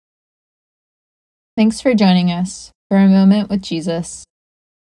Thanks for joining us for a moment with Jesus,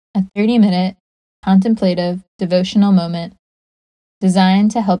 a 30-minute contemplative devotional moment designed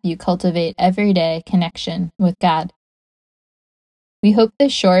to help you cultivate everyday connection with God. We hope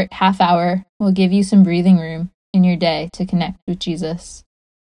this short half hour will give you some breathing room in your day to connect with Jesus.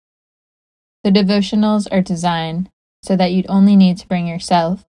 The devotionals are designed so that you'd only need to bring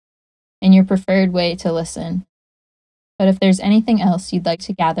yourself and your preferred way to listen. But if there's anything else you'd like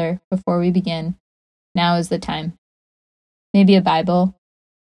to gather before we begin, now is the time. Maybe a Bible,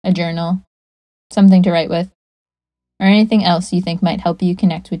 a journal, something to write with, or anything else you think might help you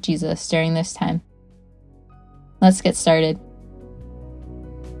connect with Jesus during this time. Let's get started.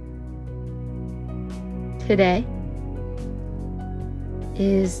 Today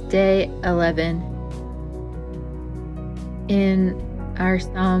is day 11 in our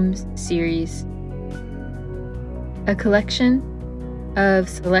Psalms series, a collection of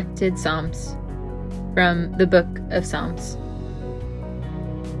selected Psalms from the book of Psalms.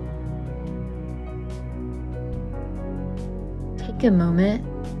 Take a moment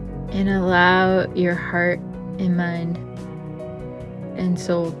and allow your heart and mind and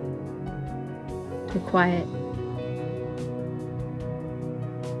soul to quiet.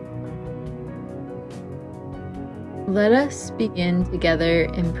 Let us begin together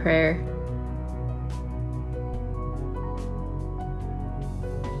in prayer.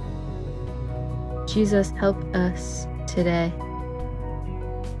 Jesus, help us today.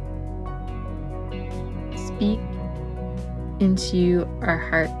 Speak into our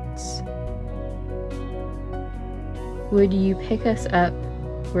hearts. Would you pick us up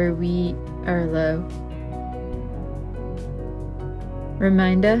where we are low?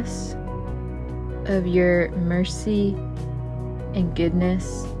 Remind us of your mercy and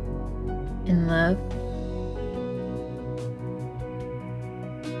goodness and love.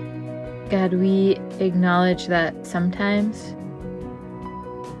 God, we acknowledge that sometimes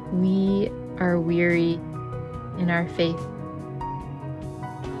we are weary in our faith.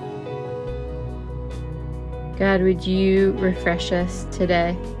 God, would you refresh us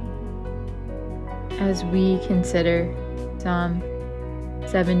today as we consider Psalm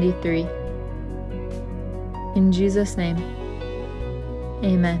 73. In Jesus' name,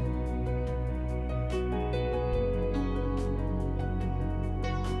 amen.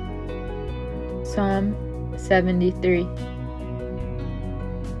 Psalm 73.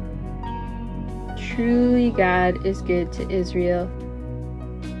 Truly God is good to Israel,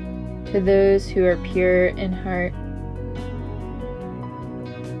 to those who are pure in heart.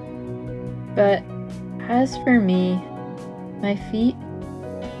 But as for me, my feet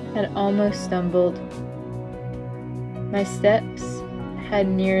had almost stumbled. My steps had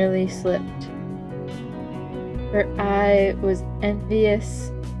nearly slipped, for I was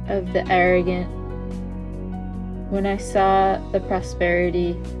envious of the arrogant when I saw the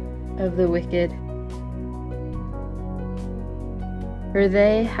prosperity of the wicked. For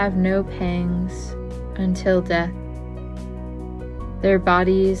they have no pangs until death. Their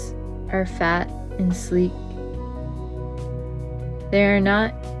bodies are fat and sleek. They are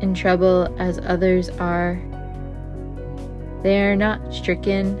not in trouble as others are. They are not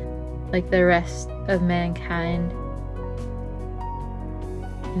stricken like the rest of mankind.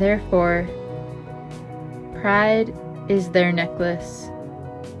 Therefore, pride is their necklace.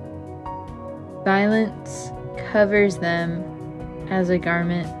 Violence covers them as a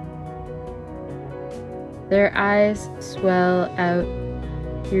garment. Their eyes swell out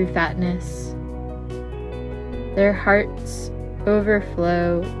through fatness. Their hearts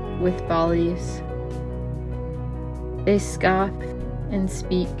overflow with follies. They scoff and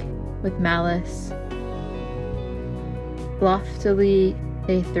speak with malice. Loftily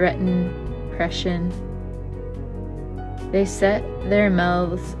they threaten oppression. They set their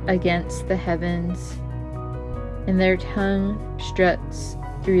mouths against the heavens, and their tongue struts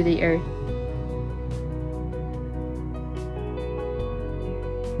through the earth.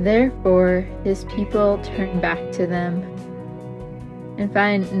 Therefore his people turn back to them and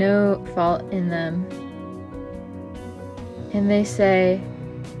find no fault in them. And they say,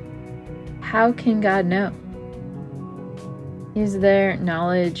 how can God know? Is there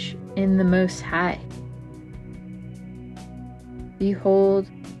knowledge in the Most High? Behold,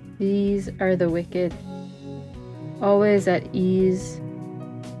 these are the wicked, always at ease.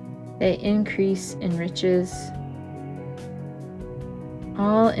 They increase in riches.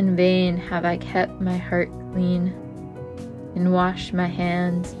 All in vain have I kept my heart clean and washed my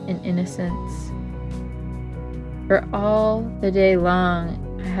hands in innocence. For all the day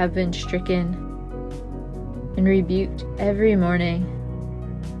long I have been stricken and rebuked every morning.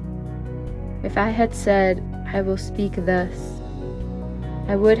 If I had said, I will speak thus,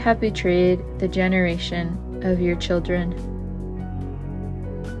 I would have betrayed the generation of your children.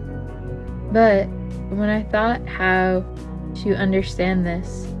 But when I thought how to understand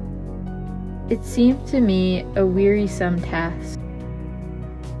this, it seemed to me a wearisome task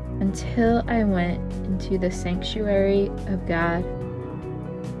until I went into the sanctuary of God.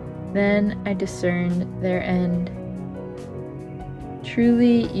 Then I discerned their end.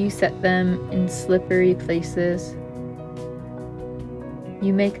 Truly, you set them in slippery places.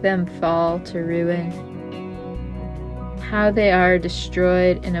 You make them fall to ruin. How they are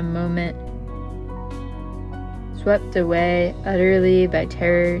destroyed in a moment, swept away utterly by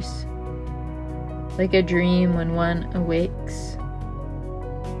terrors, like a dream when one awakes.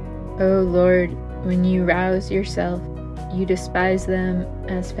 O Lord, when you rouse yourself, you despise them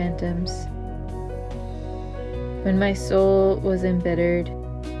as phantoms. When my soul was embittered,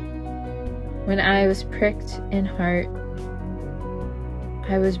 when I was pricked in heart,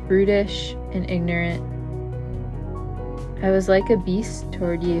 I was brutish and ignorant. I was like a beast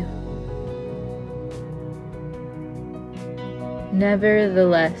toward you.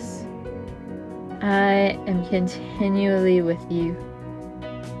 Nevertheless, I am continually with you.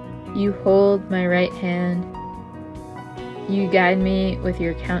 You hold my right hand. You guide me with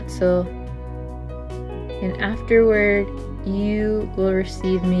your counsel, and afterward you will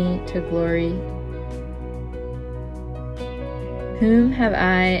receive me to glory. Whom have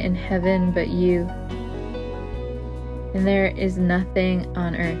I in heaven but you? And there is nothing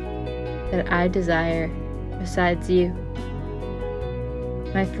on earth that I desire besides you.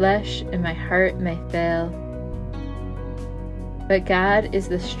 My flesh and my heart may fail, but God is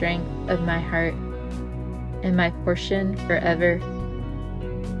the strength of my heart and my portion forever.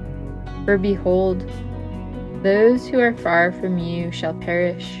 For behold, those who are far from you shall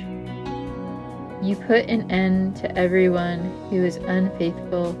perish. You put an end to everyone who is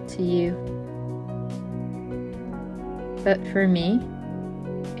unfaithful to you. But for me,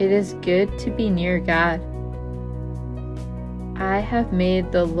 it is good to be near God. I have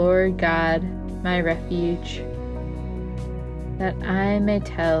made the Lord God my refuge, that I may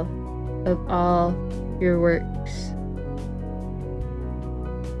tell of all your works.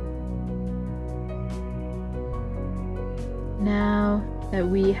 Now that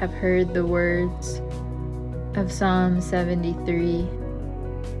we have heard the words of Psalm 73,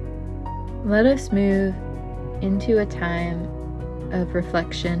 let us move into a time of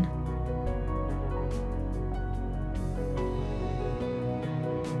reflection.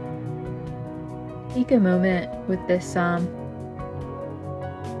 Take a moment with this psalm.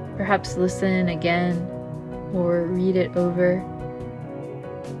 Perhaps listen again or read it over.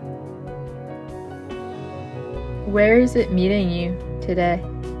 Where is it meeting you today?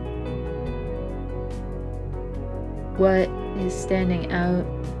 What is standing out?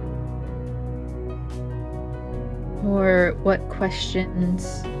 Or what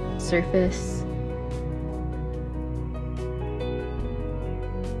questions surface?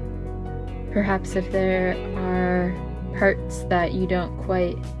 Perhaps if there are parts that you don't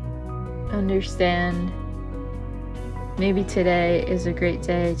quite understand, maybe today is a great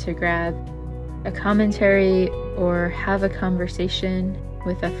day to grab a commentary or have a conversation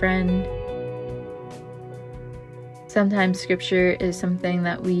with a friend. Sometimes scripture is something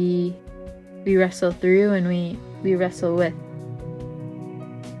that we wrestle through and we wrestle with.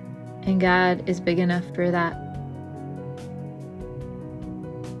 And God is big enough for that.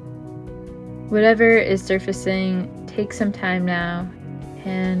 Whatever is surfacing, take some time now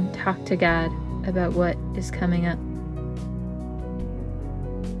and talk to God about what is coming up.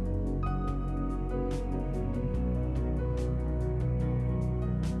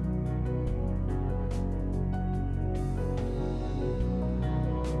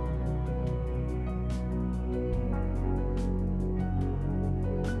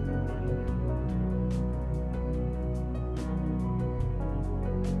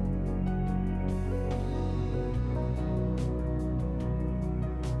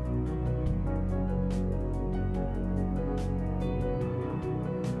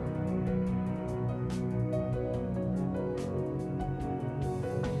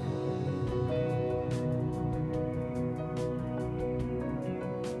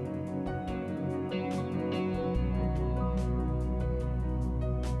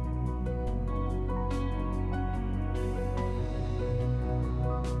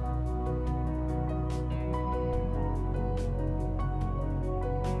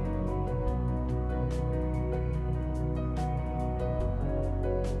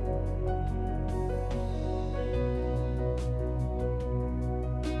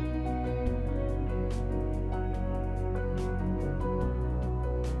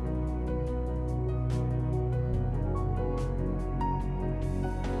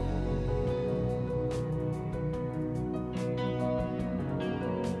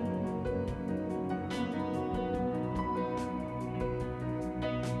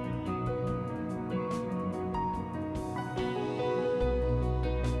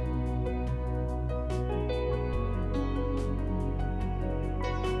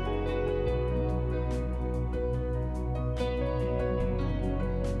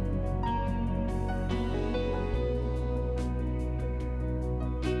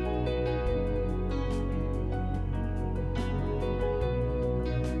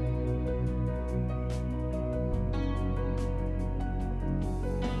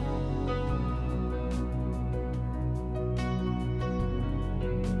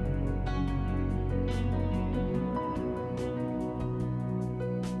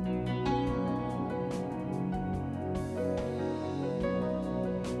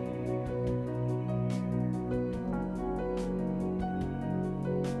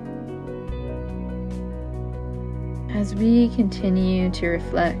 As we continue to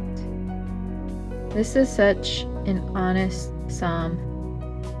reflect, this is such an honest psalm.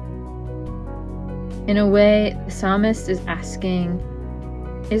 In a way, the psalmist is asking,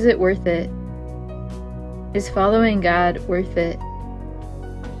 is it worth it? Is following God worth it?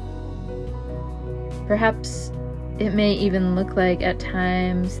 Perhaps it may even look like at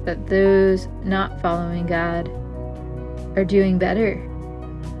times that those not following God are doing better.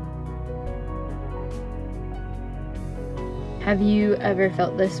 Have you ever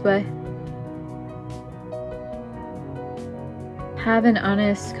felt this way? Have an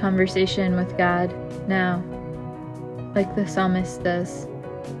honest conversation with God now, like the psalmist does.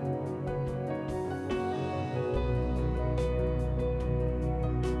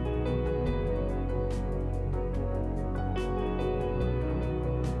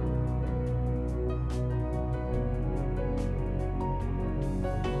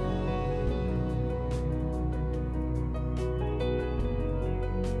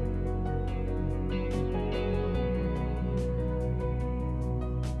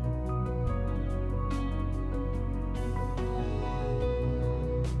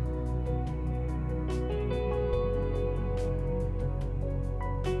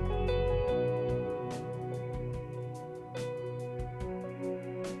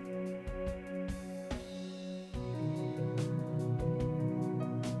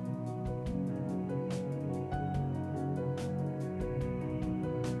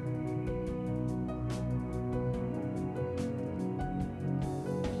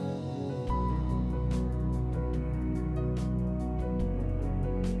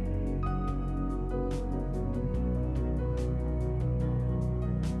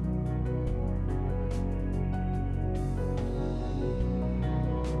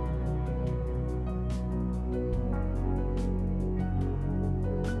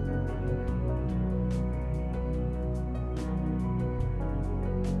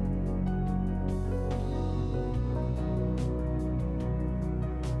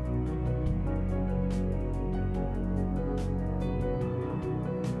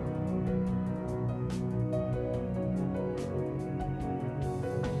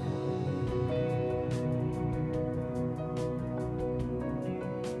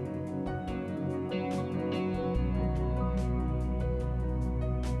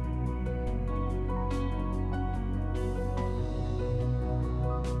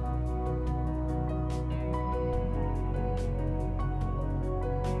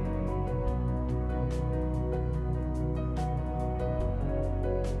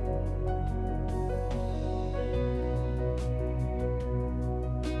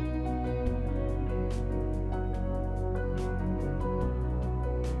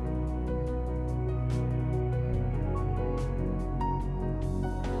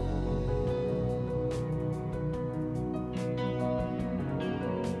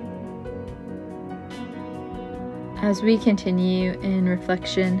 As we continue in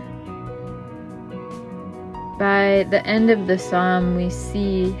reflection, by the end of the psalm, we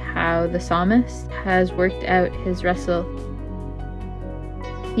see how the psalmist has worked out his wrestle.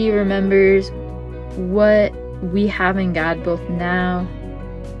 He remembers what we have in God both now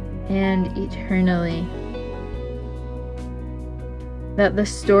and eternally. That the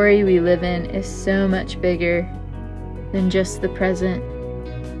story we live in is so much bigger than just the present.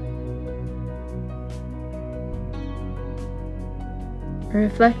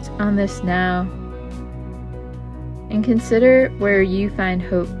 Reflect on this now and consider where you find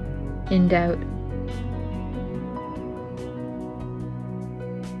hope in doubt.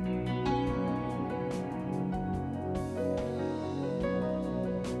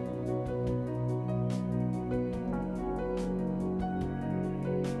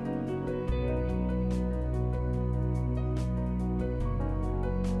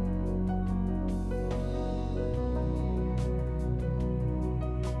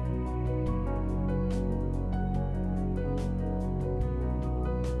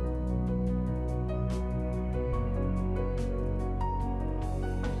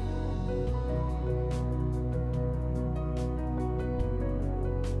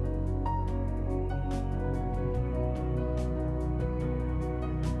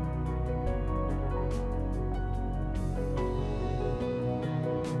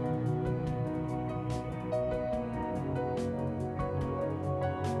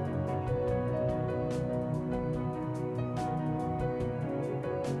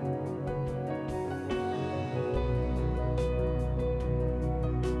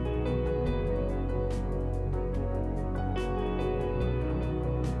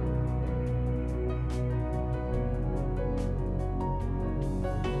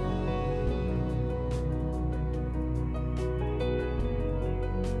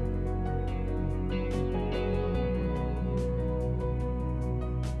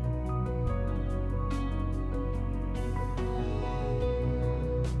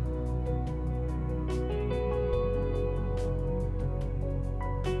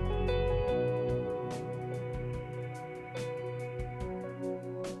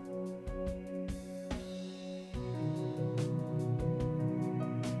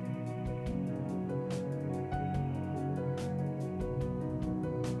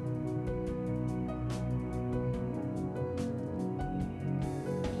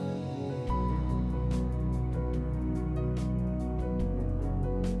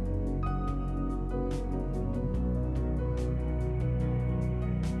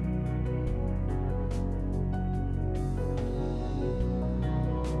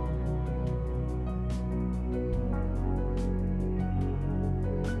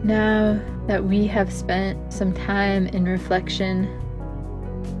 Now that we have spent some time in reflection,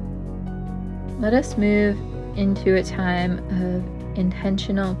 let us move into a time of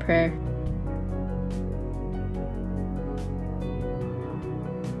intentional prayer.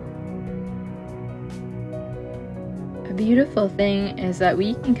 A beautiful thing is that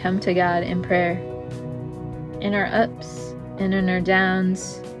we can come to God in prayer, in our ups and in our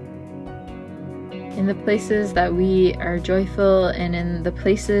downs, in the places that we are joyful and in the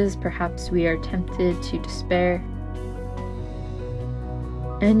places perhaps we are tempted to despair.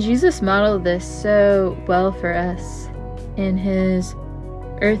 And Jesus modeled this so well for us in his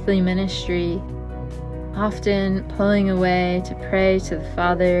earthly ministry, often pulling away to pray to the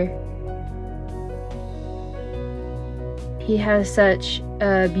Father. He has such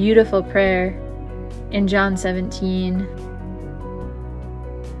a beautiful prayer in John 17.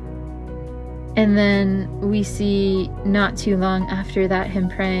 And then we see not too long after that him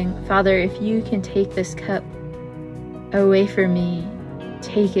praying, "Father, if you can take this cup away from me,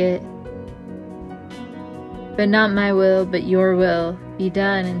 take it. But not my will, but your will be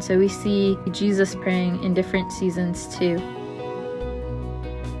done." And so we see Jesus praying in different seasons too.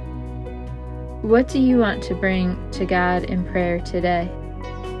 What do you want to bring to God in prayer today?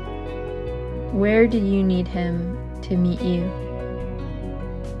 Where do you need him to meet you?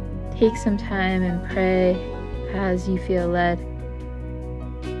 Take some time and pray as you feel led.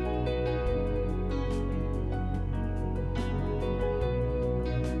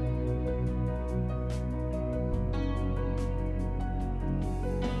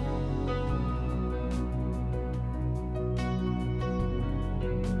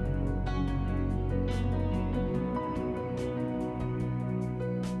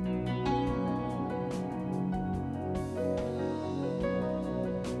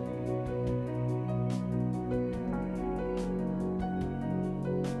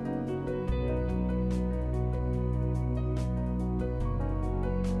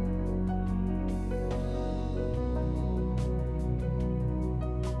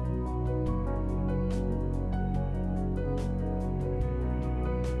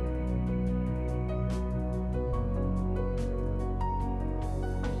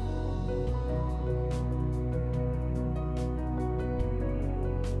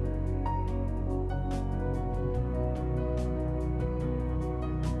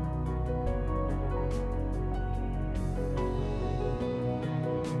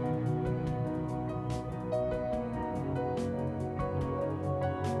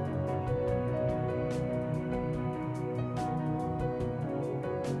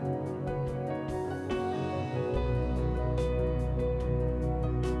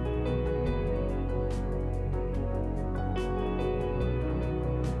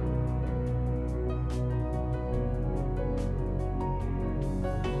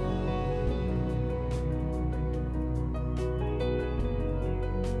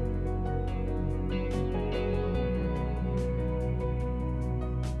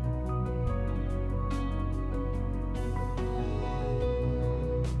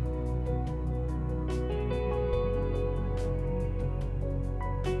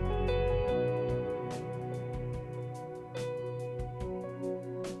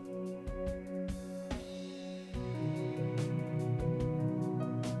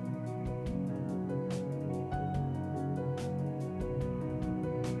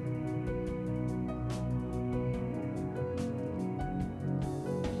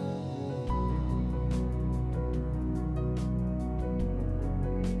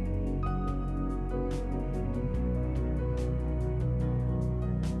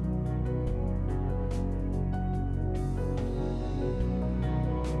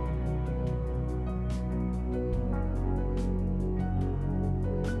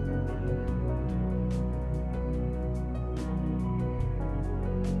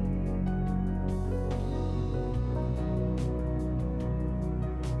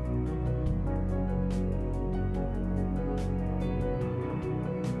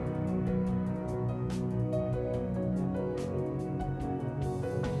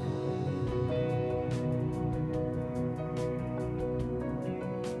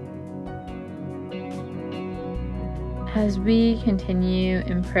 As we continue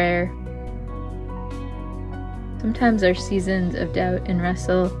in prayer, sometimes our seasons of doubt and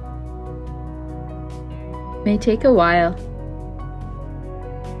wrestle may take a while.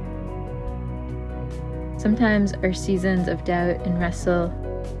 Sometimes our seasons of doubt and wrestle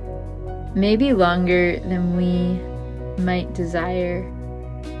may be longer than we might desire.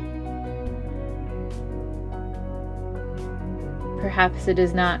 Perhaps it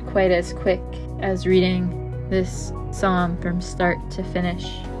is not quite as quick as reading this psalm from start to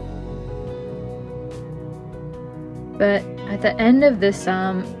finish. But at the end of this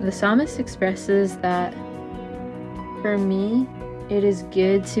psalm, the psalmist expresses that, for me, it is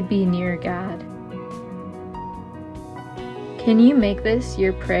good to be near God. Can you make this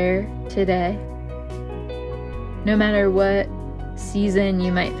your prayer today? No matter what season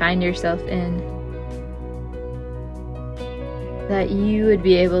you might find yourself in, that you would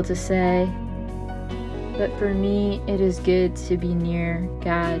be able to say, but for me, it is good to be near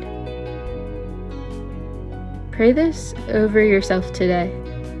God. Pray this over yourself today,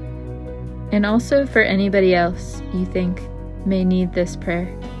 and also for anybody else you think may need this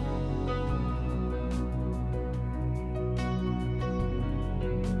prayer.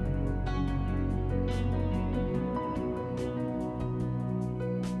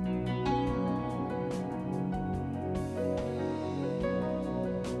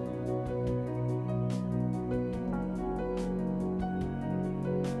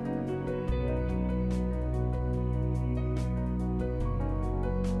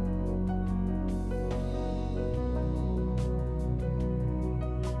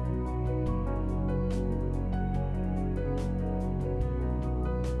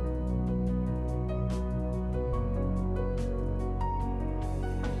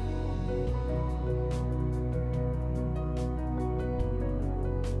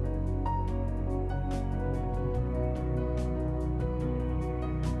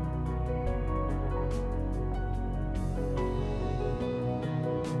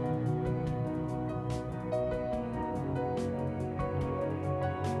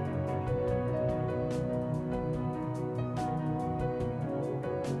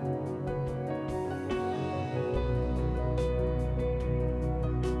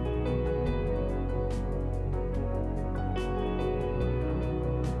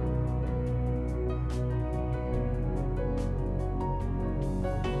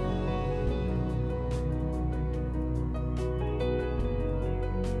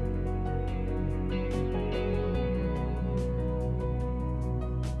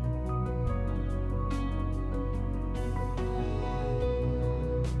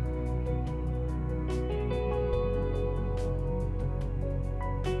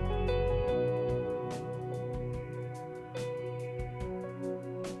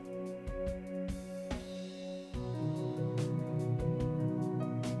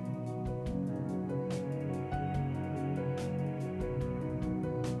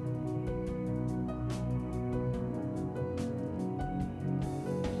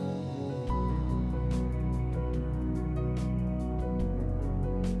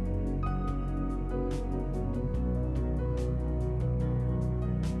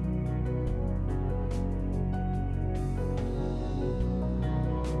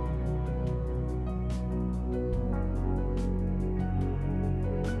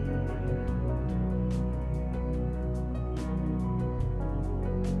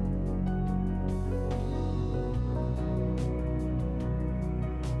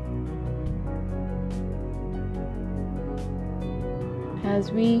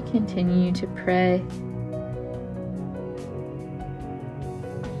 As we continue to pray,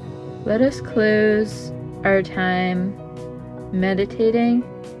 let us close our time meditating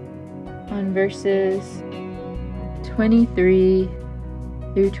on verses 23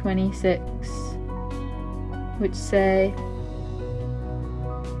 through 26, which say,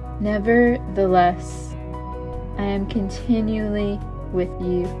 "Nevertheless, I am continually with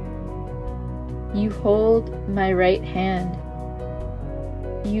you. You hold my right hand.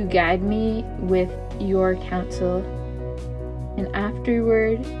 You guide me with your counsel, and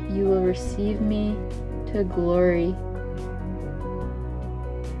afterward you will receive me to glory.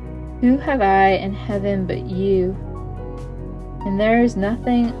 Who have I in heaven but you? And there is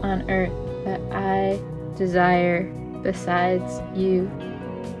nothing on earth that I desire besides you.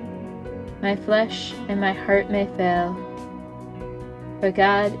 My flesh and my heart may fail, but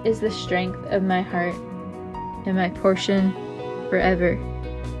God is the strength of my heart and my portion forever."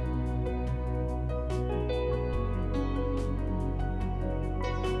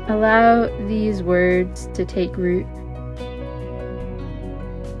 Allow these words to take root.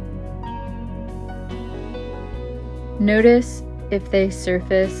 Notice if they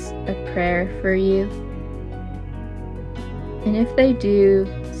surface a prayer for you. And if they do,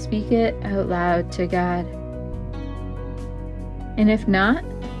 speak it out loud to God. And if not,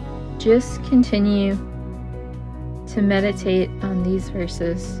 just continue to meditate on these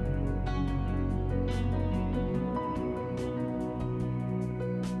verses.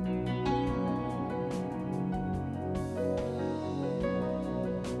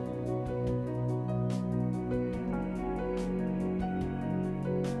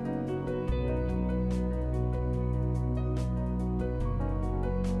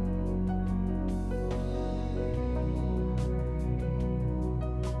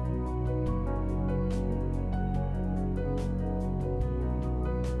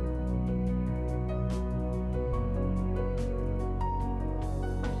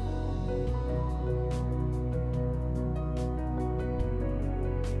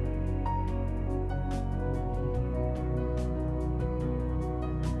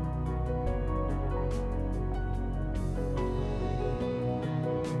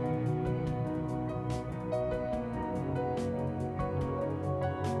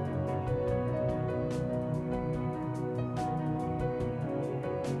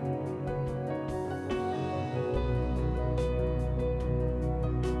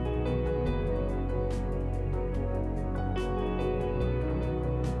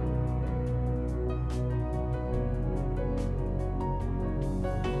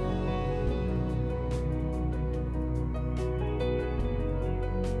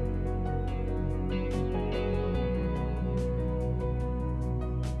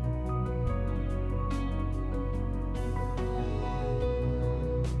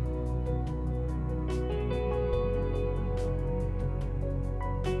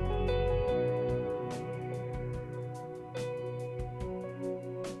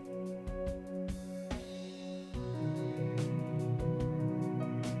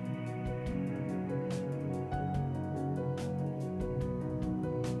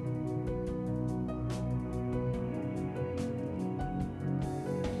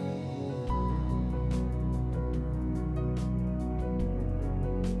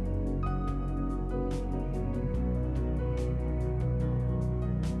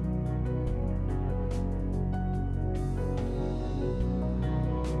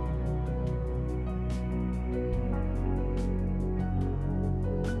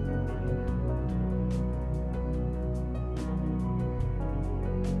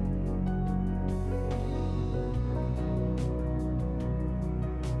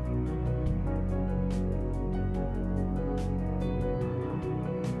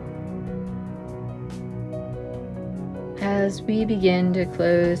 as we begin to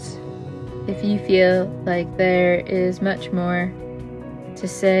close, if you feel like there is much more to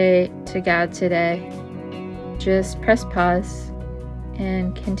say to God today, just press pause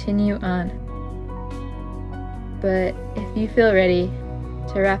and continue on. But if you feel ready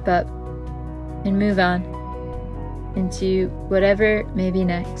to wrap up and move on into whatever may be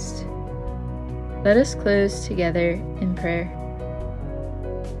next, let us close together in prayer.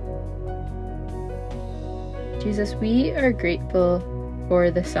 Jesus, we are grateful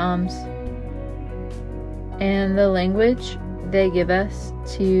for the Psalms and the language they give us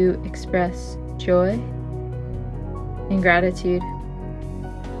to express joy and gratitude,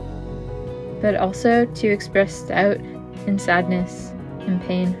 but also to express doubt and sadness and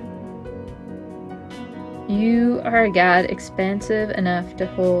pain. You are a God expansive enough to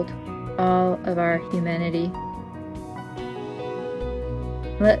hold all of our humanity.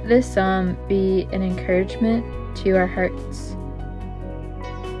 Let this psalm be an encouragement to our hearts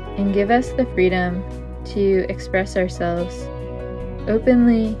and give us the freedom to express ourselves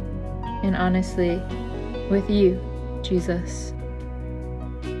openly and honestly with you, Jesus.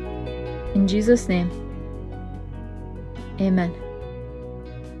 In Jesus' name, amen.